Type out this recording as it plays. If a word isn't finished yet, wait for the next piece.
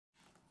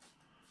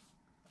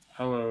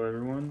Hello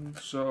everyone.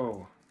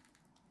 So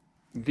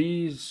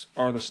these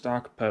are the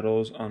stock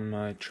pedals on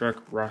my Trek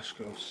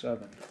Roscoe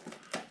 7.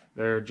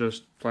 They're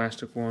just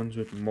plastic ones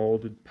with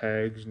molded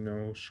pegs,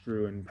 no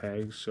screw-in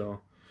pegs,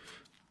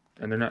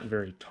 and they're not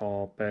very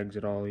tall pegs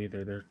at all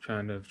either. They're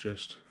kind of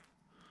just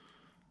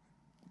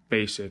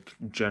basic,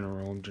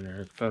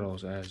 generic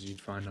pedals as you'd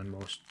find on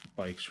most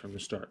bikes from the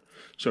start.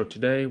 So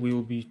today we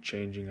will be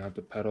changing out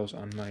the pedals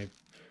on my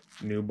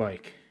new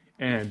bike.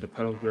 And the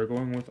pedals we're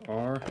going with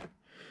are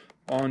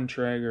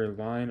Bontrager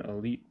Line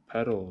Elite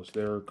pedals.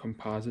 They're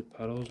composite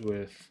pedals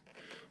with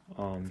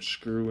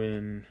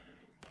screw-in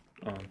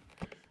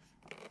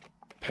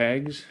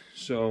pegs,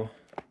 so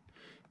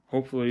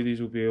hopefully these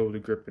will be able to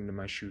grip into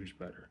my shoes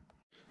better.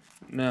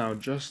 Now,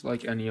 just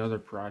like any other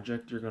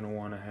project, you're going to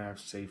want to have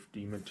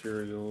safety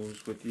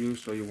materials with you.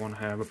 So you want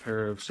to have a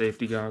pair of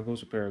safety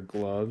goggles, a pair of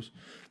gloves,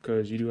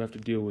 because you do have to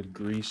deal with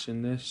grease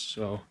in this,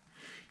 so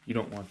you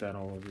don't want that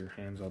all over your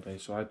hands all day.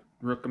 So I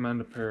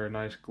recommend a pair of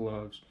nice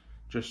gloves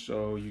just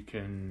so you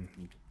can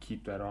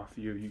keep that off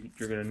you.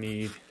 You're going to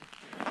need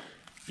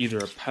either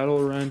a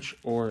pedal wrench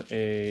or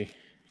a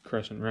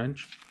crescent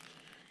wrench.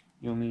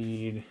 You'll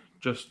need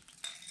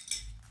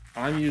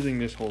I'm using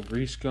this whole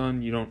grease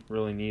gun. You don't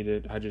really need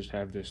it. I just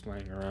have this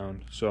laying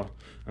around. So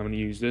I'm going to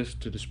use this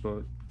to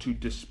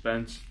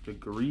dispense the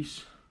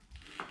grease.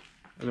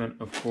 And then,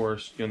 of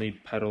course, you'll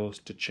need pedals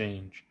to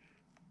change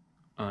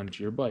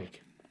onto your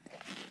bike.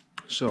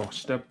 So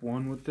step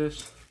one with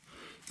this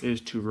is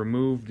to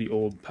remove the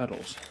old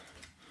pedals.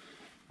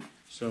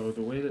 So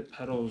the way that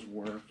pedals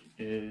work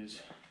is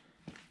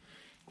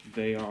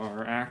they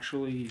are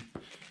actually,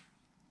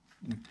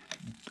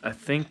 I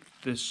think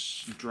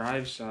this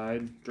drive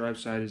side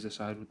is the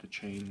side with the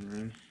chain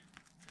ring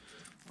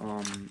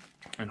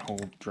and whole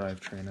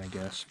drivetrain, I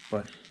guess,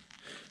 but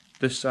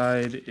this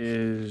side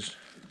is,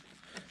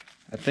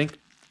 I think,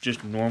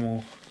 just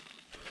normal.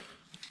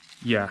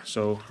 Yeah,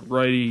 so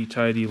righty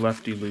tighty,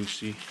 lefty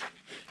loosey,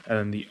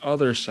 and the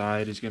other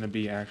side is going to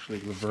be actually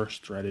reverse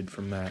threaded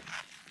from that.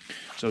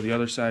 So the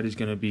other side is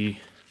going to be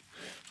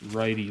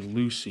righty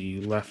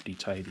loosey, lefty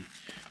tighty,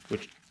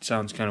 which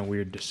sounds kind of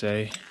weird to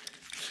say,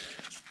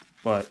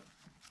 but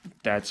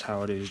that's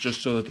how it is,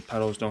 just so that the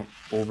pedals don't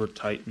over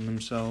tighten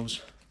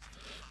themselves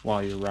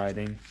while you're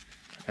riding,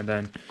 and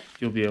then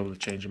you'll be able to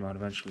change them out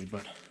eventually.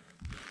 But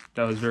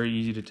that was very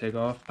easy to take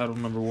off. Pedal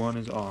number one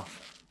is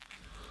off.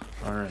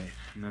 Alright,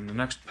 and then the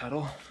next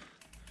pedal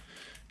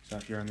is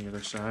out here on the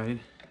other side.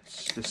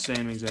 It's the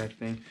same exact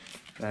thing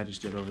that I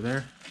just did over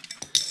there.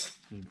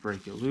 You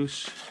break it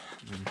loose.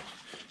 And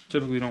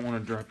typically don't want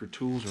to drop your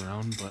tools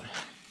around, but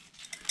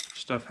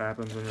stuff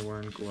happens when you're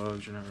wearing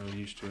gloves. You're not really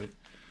used to it.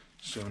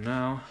 So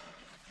now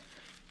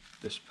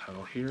this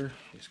pedal here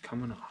is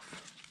coming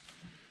off.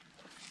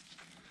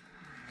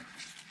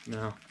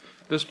 Now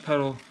this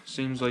pedal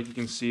seems like you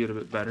can see it a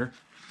bit better,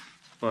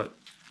 but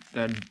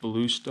that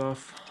blue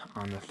stuff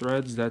on the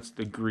threads, that's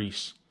the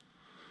grease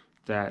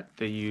that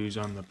they use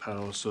on the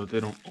pedals so they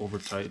don't over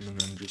tighten and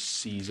then just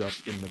seize up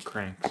in the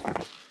cranks.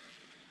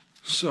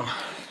 So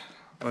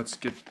let's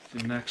get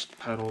the next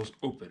pedals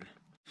open.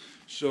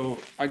 So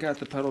I got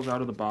the pedals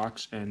out of the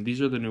box, and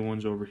these are the new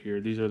ones over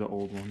here. These are the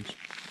old ones.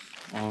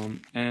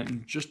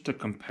 And just a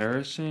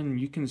comparison,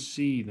 you can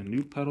see the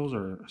new pedals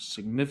are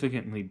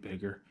significantly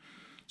bigger.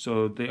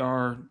 So they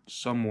are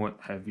somewhat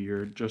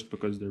heavier just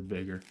because they're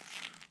bigger.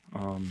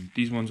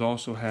 These ones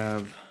also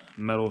have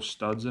metal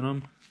studs in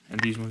them, and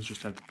these ones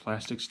just have the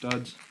plastic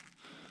studs.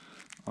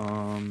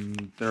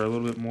 They're a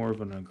little bit more of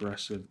an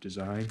aggressive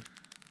design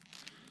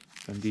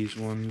than these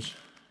ones.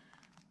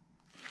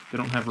 They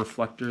don't have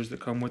reflectors that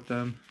come with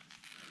them.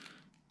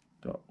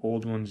 The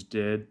old ones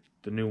did,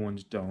 the new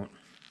ones don't.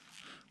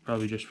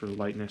 Probably just for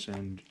lightness,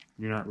 and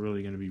you're not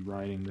really going to be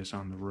riding this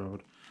on the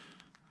road.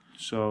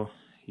 So,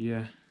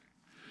 yeah.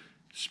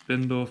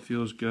 Spindle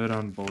feels good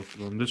on both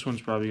of them. This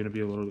one's probably going to be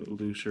a little bit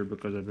looser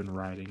because I've been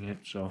riding it.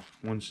 So,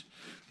 once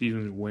these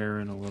ones wear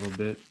in a little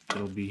bit,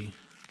 it'll be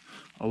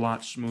a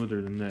lot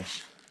smoother than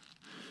this.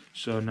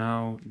 So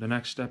now, the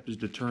next step is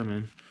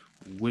determine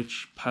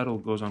which pedal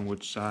goes on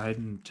which side,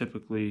 and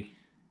typically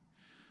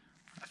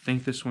I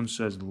think this one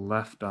says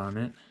left on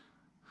it.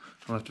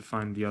 I'll have to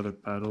find the other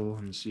pedal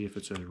and see if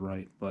it says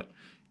right, but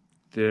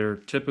they're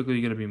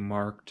typically going to be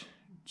marked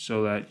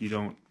so that you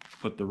don't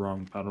put the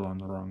wrong pedal on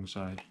the wrong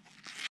side.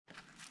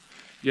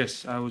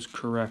 Yes, I was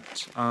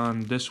correct.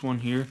 On this one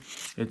here,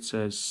 it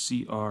says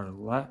CR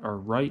left or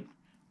right.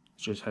 It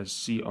just has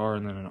CR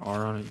and then an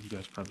R on it. You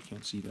guys probably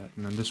can't see that.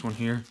 And then this one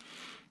here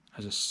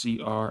has a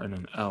CR and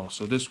an L.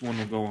 So this one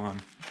will go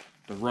on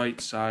the right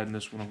side and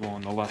this one will go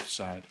on the left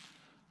side,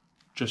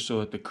 just so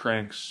that the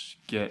cranks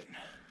get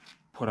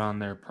put on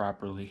there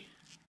properly.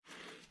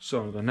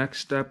 So the next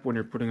step when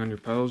you're putting on your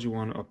pedals, you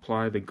want to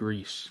apply the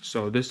grease.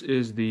 So this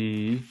is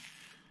the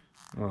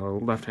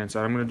left hand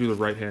side. I'm going to do the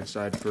right hand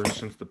side first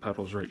since the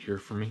pedal's right here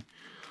for me.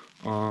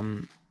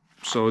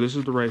 So this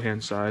is the right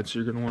hand side, so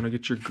you're going to want to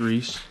get your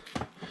grease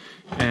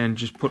and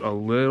just put a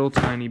little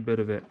tiny bit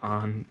of it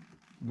on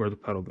where the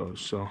pedal goes.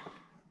 So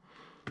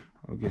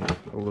I'll get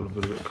a little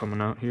bit of it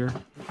coming out here.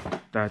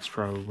 That's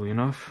probably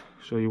enough.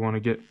 So you want to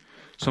get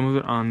some of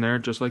it on there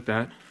just like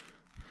that,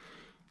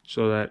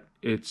 so that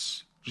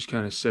it's just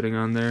kind of sitting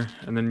on there.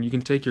 And then you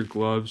can take your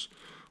gloves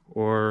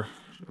or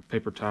a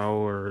paper towel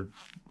or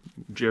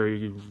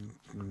terry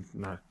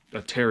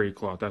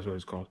cloth, that's what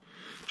it's called.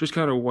 Just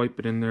kind of wipe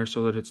it in there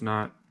so that it's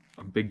not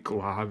a big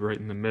glob right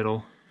in the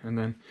middle. And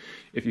then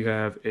if you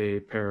have a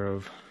pair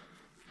of,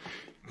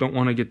 don't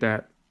want to get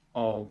that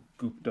all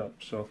gooped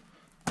up, so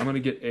I'm going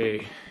to get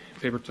a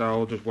paper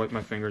towel, just wipe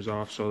my fingers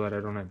off so that I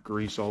don't have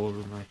grease all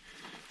over my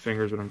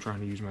fingers when I'm trying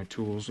to use my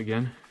tools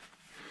again.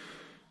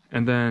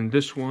 And then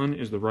this one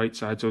is the right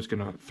side, so it's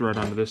going to thread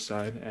onto this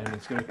side, and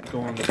it's going to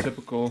go on the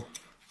typical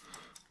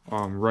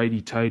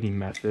righty-tighty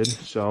method.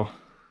 So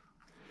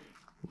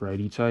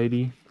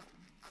righty-tighty,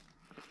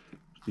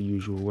 the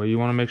usual way. You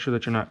want to make sure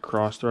that you're not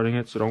cross-threading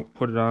it, so don't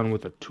put it on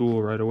with a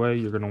tool right away.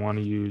 You're going to want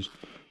to use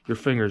your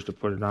fingers to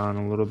put it on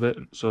a little bit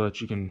so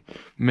that you can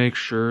make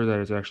sure that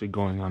it's actually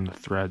going on the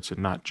threads and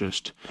not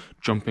just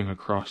jumping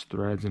across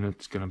threads, and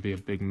it's going to be a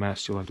big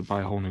mess. You'll have to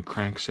buy a whole new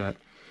crank set,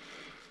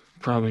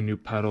 probably new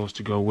pedals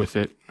to go with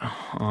it.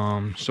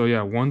 So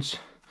yeah, once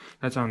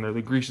that's on there,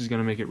 the grease is going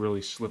to make it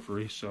really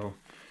slippery, so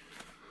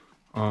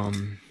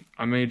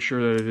I made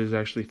sure that it is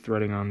actually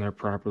threading on there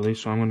properly.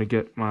 So I'm going to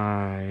get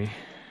my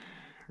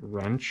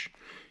wrench.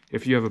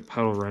 If you have a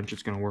pedal wrench,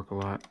 it's going to work a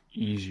lot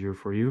easier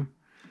for you,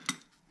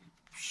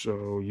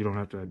 so you don't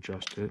have to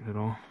adjust it at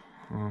all.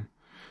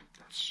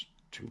 That's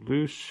too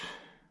loose.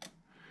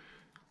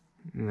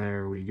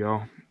 There we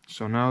go.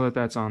 So now that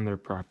that's on there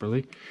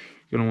properly,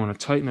 you're going to want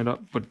to tighten it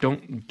up, but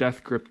don't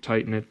death grip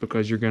tighten it,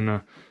 because you're going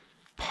to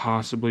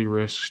possibly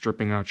risk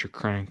stripping out your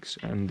cranks,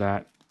 and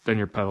then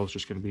your pedal's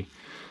just going to be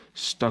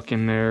stuck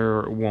in there,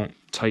 or it won't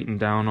tighten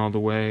down all the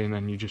way, and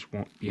then you just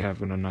won't be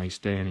having a nice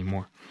day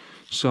anymore.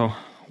 So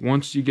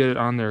once you get it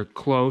on there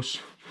close,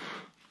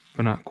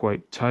 but not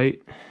quite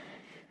tight,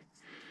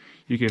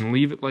 you can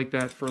leave it like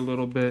that for a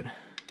little bit,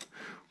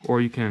 or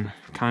you can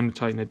kind of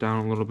tighten it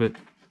down a little bit.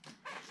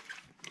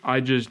 I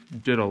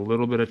just did a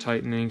little bit of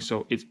tightening,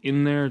 so it's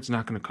in there, it's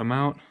not going to come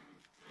out,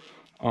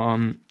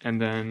 and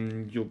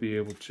then you'll be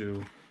able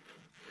to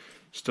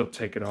still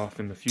take it off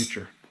in the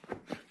future.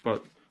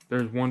 But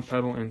there's one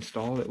pedal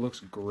installed. It looks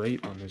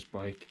great on this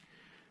bike,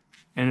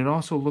 and it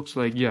also looks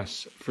like,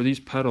 yes, for these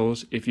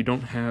pedals, if you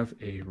don't have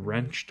a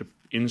wrench to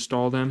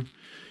install them,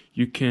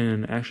 you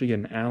can actually get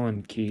an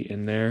Allen key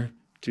in there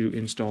to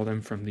install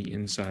them from the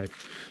inside.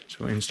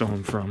 So install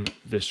them from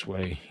this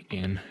way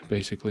in,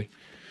 basically.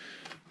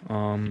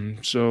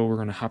 So we're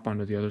going to hop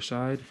onto the other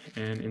side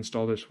and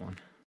install this one.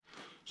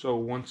 So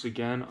once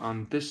again,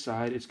 on this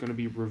side, it's going to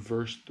be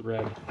reverse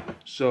thread.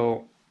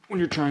 So when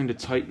you're trying to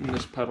tighten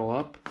this pedal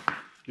up,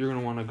 you're going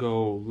to want to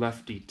go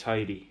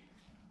lefty-tighty.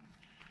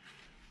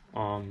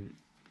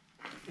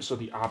 So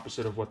the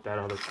opposite of what that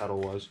other pedal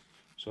was.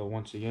 So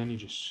once again, you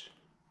just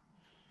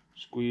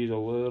squeeze a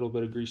little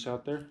bit of grease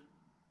out there.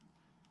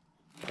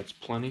 That's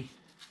plenty.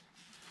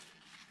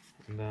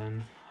 And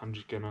then I'm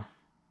just going to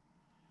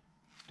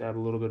dab a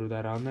little bit of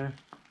that on there.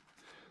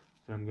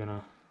 And I'm going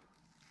to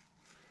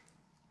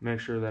make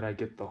sure that I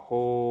get the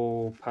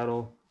whole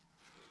pedal,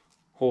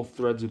 whole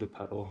threads of the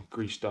pedal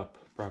greased up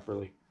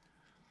properly.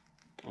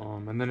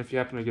 And then if you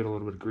happen to get a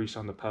little bit of grease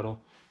on the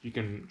pedal, you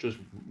can just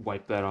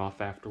wipe that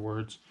off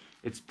afterwards.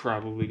 It's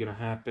probably going to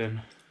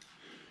happen.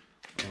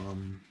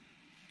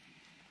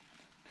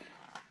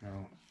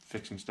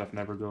 Fixing stuff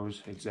never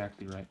goes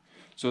exactly right.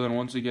 So then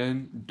once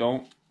again,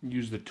 don't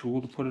use the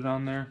tool to put it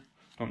on there.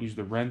 Don't use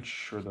the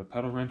wrench or the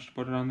pedal wrench to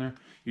put it on there.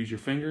 Use your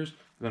fingers.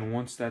 Then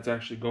once that's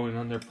actually going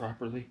on there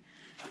properly,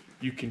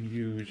 you can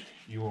use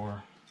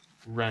your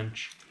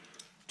wrench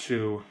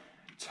to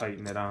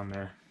tighten it on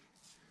there.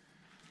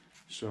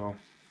 So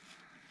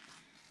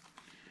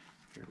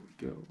here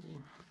we go.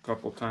 A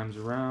couple times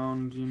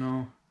around,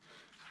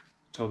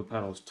 until the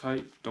pedal's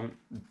tight. Don't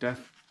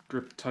death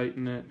grip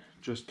tighten it.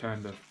 Just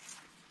kind of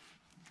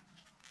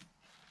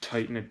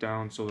tighten it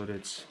down so that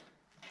it's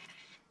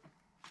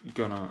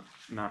gonna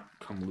not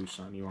come loose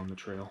on you on the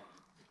trail.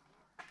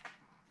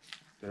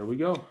 There we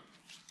go.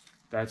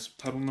 That's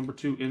pedal number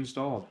 2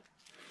 installed.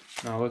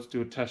 Now let's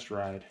do a test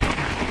ride.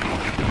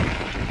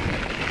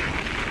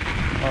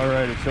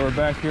 Alrighty, so we're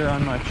back here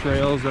on my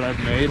trails that I've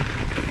made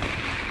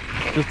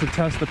just to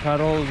test the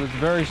pedals. It's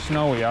very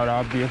snowy out,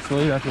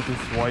 obviously. That's what this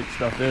white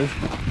stuff is.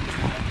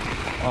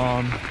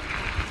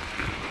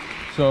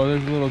 So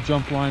there's a little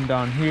jump line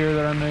down here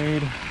that I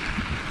made.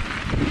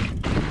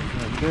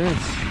 Like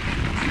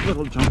this.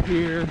 Little jump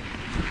here.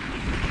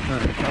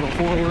 Alright, pedal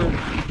forward,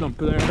 jump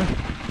there.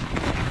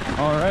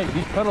 Alright,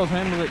 these pedals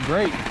handle it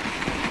great.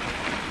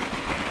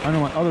 I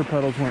know my other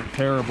pedals weren't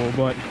terrible,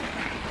 but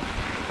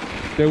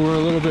they were a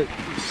little bit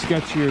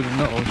sketchier than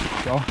those.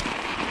 So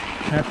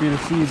happy to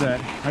see that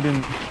I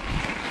didn't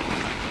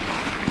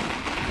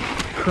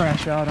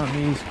crash out on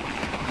these.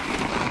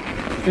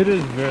 It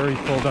is very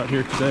cold out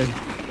here today,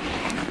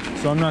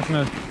 so I'm not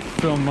going to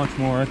film much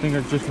more. I think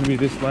it's just going to be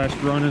this last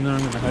run, and then I'm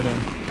going to head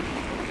in.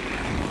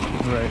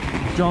 Alright,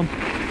 jump,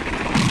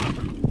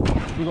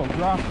 big old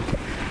drop.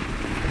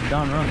 And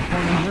down around the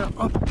corner here,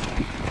 up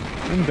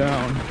and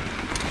down.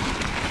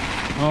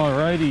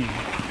 Alrighty.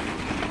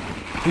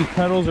 These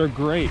pedals are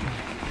great.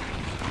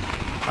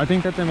 I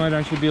think that they might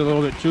actually be a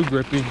little bit too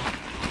grippy.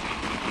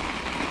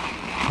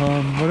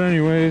 But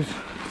anyways,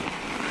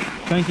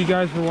 thank you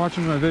guys for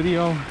watching my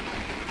video.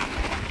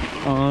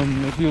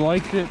 If you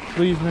liked it,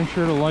 please make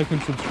sure to like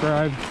and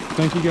subscribe.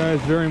 Thank you guys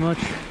very much,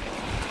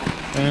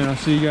 and I'll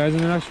see you guys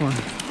in the next one.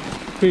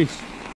 Peace.